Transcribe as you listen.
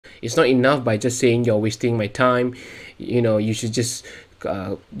It's not enough by just saying you're wasting my time, you should just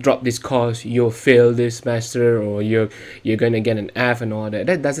drop this course, you'll fail this semester, or you're gonna get an F and all that.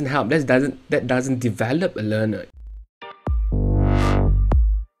 That doesn't help. That doesn't develop a learner.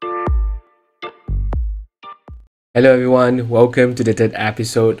 Hello everyone, welcome to the third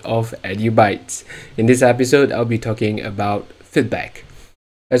episode of Edubytes. In this episode, I'll be talking about feedback.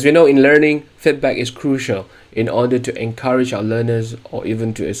 As we know, in learning, feedback is crucial in order to encourage our learners or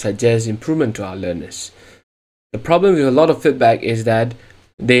even to suggest improvement to our learners. The problem with a lot of feedback is that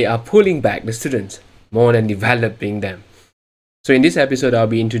they are pulling back the students more than developing them. So in this episode, I'll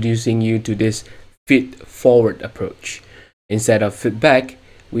be introducing you to this feedforward approach. Instead of feedback,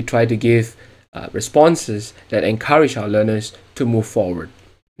 we try to give responses that encourage our learners to move forward.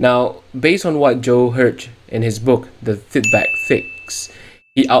 Now, based on what Joe Hirsch in his book, The Feedback Fix,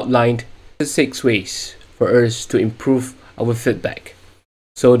 he outlined 6 ways for us to improve our feedback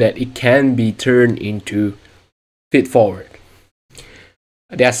so that it can be turned into feedforward.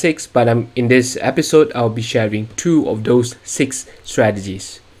 There are 6, but in this episode, I'll be sharing 2 of those 6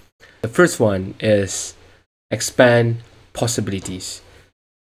 strategies. The first one is expand possibilities.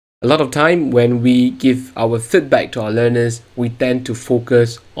 A lot of time when we give our feedback to our learners, we tend to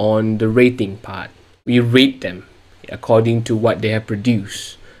focus on the rating part. We rate them according to what they have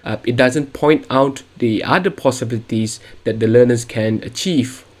produced. It doesn't point out the other possibilities that the learners can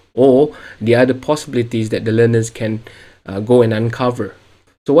achieve or the other possibilities that the learners can go and uncover.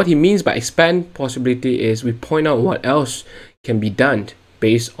 So what he means by expand possibility is we point out what else can be done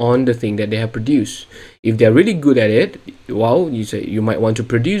based on the thing that they have produced. If they're really good at it, well, you might want to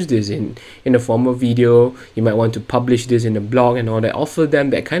produce this in the form of video, you might want to publish this in a blog and all that. Offer them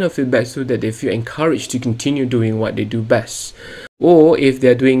that kind of feedback so that they feel encouraged to continue doing what they do best. Or if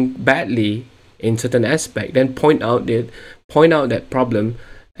they're doing badly in certain aspect, then point out that problem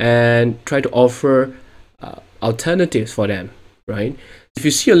and try to offer alternatives for them, right? If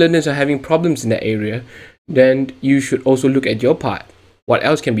you see your learners are having problems in that area, then you should also look at your part. What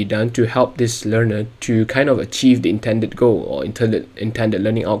else can be done to help this learner to kind of achieve the intended goal or intended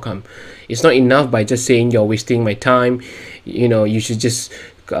learning outcome? It's not enough by just saying you're wasting my time, you should just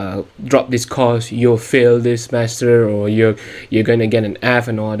drop this course, you'll fail this semester, or you're gonna get an F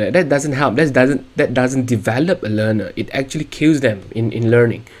and all that. That doesn't help. That doesn't develop a learner. It actually kills them in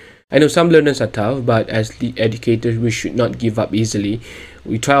learning. I know some learners are tough, but as the educators, we should not give up easily.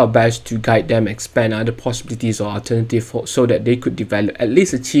 We try our best to guide them, expand other possibilities or alternatives so that they could develop, at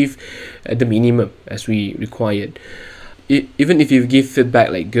least achieve the minimum as we required. Even if you give feedback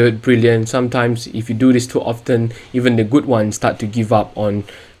like good, brilliant, sometimes if you do this too often, even the good ones start to give up on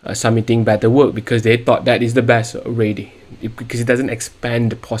submitting better work because they thought that is the best already, because it doesn't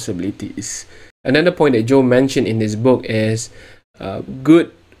expand the possibilities. Another point that Joe mentioned in his book is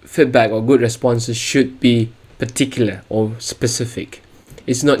good feedback or good responses should be particular or specific.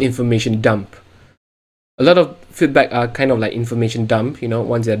 It's not information dump. A lot of feedback are kind of like information dump.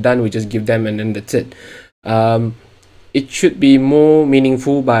 Once they're done, we just give them and then that's it. It should be more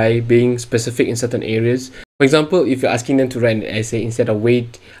meaningful by being specific in certain areas. For example, if you're asking them to write an essay, instead of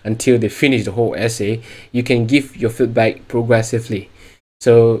wait until they finish the whole essay, you can give your feedback progressively.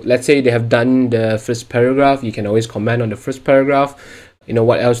 So let's say they have done the first paragraph, you can always comment on the first paragraph.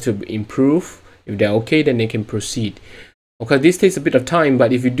 What else to improve. If they're okay, then they can proceed. Okay, this takes a bit of time,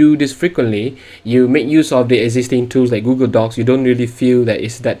 but if you do this frequently, you make use of the existing tools like Google Docs, you don't really feel that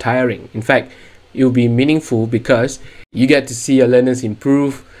it's that tiring. In fact, it will be meaningful because you get to see your learners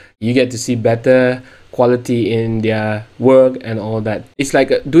improve, you get to see better quality in their work and all that. It's like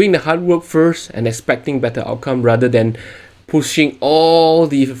doing the hard work first and expecting better outcome rather than pushing all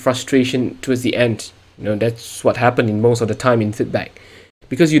the frustration towards the end. That's what happened in most of the time in feedback.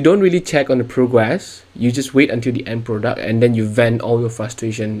 Because you don't really check on the progress, you just wait until the end product and then you vent all your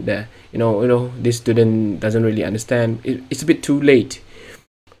frustration there. This student doesn't really understand. It's a bit too late.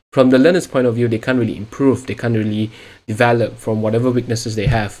 From the learner's point of view, they can't really improve, they can't really develop from whatever weaknesses they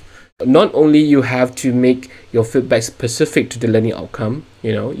have. Not only you have to make your feedback specific to the learning outcome,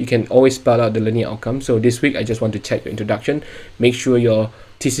 you can always spell out the learning outcome. So this week, I just want to check your introduction, make sure your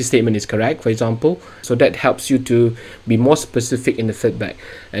thesis statement is correct, for example. So that helps you to be more specific in the feedback.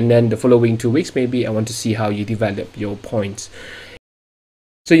 And then the following 2 weeks, maybe I want to see how you develop your points.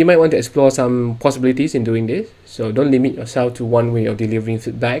 So you might want to explore some possibilities in doing this. So don't limit yourself to one way of delivering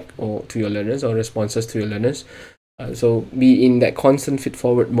feedback or to your learners or responses to your learners. So be in that constant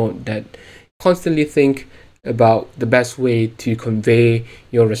feedforward mode, that constantly think about the best way to convey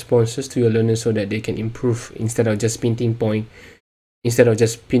your responses to your learners so that they can improve instead of just pinpointing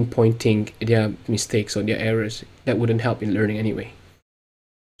their mistakes or their errors. That wouldn't help in learning anyway.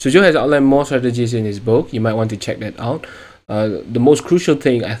 So Joe has outlined more strategies in his book. You might want to check that out. The most crucial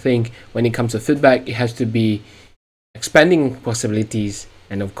thing, I think, when it comes to feedback, it has to be expanding possibilities,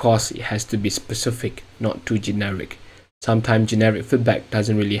 and of course it has to be specific, not too generic. Sometimes generic feedback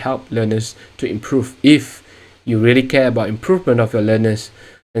doesn't really help learners to improve. If you really care about improvement of your learners,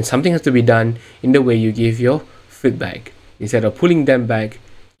 then something has to be done in the way you give your feedback. Instead of pulling them back,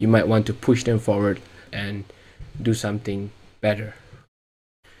 you might want to push them forward and do something better.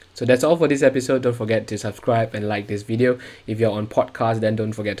 So that's all for this episode. Don't forget to subscribe and like this video. If you're on podcast, then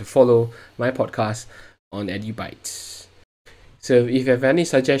don't forget to follow my podcast on Edubytes. So if you have any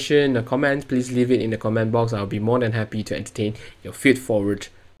suggestion or comments, please leave it in the comment box. I'll be more than happy to entertain your feedforward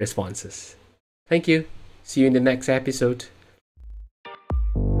responses. Thank you. See you in the next episode.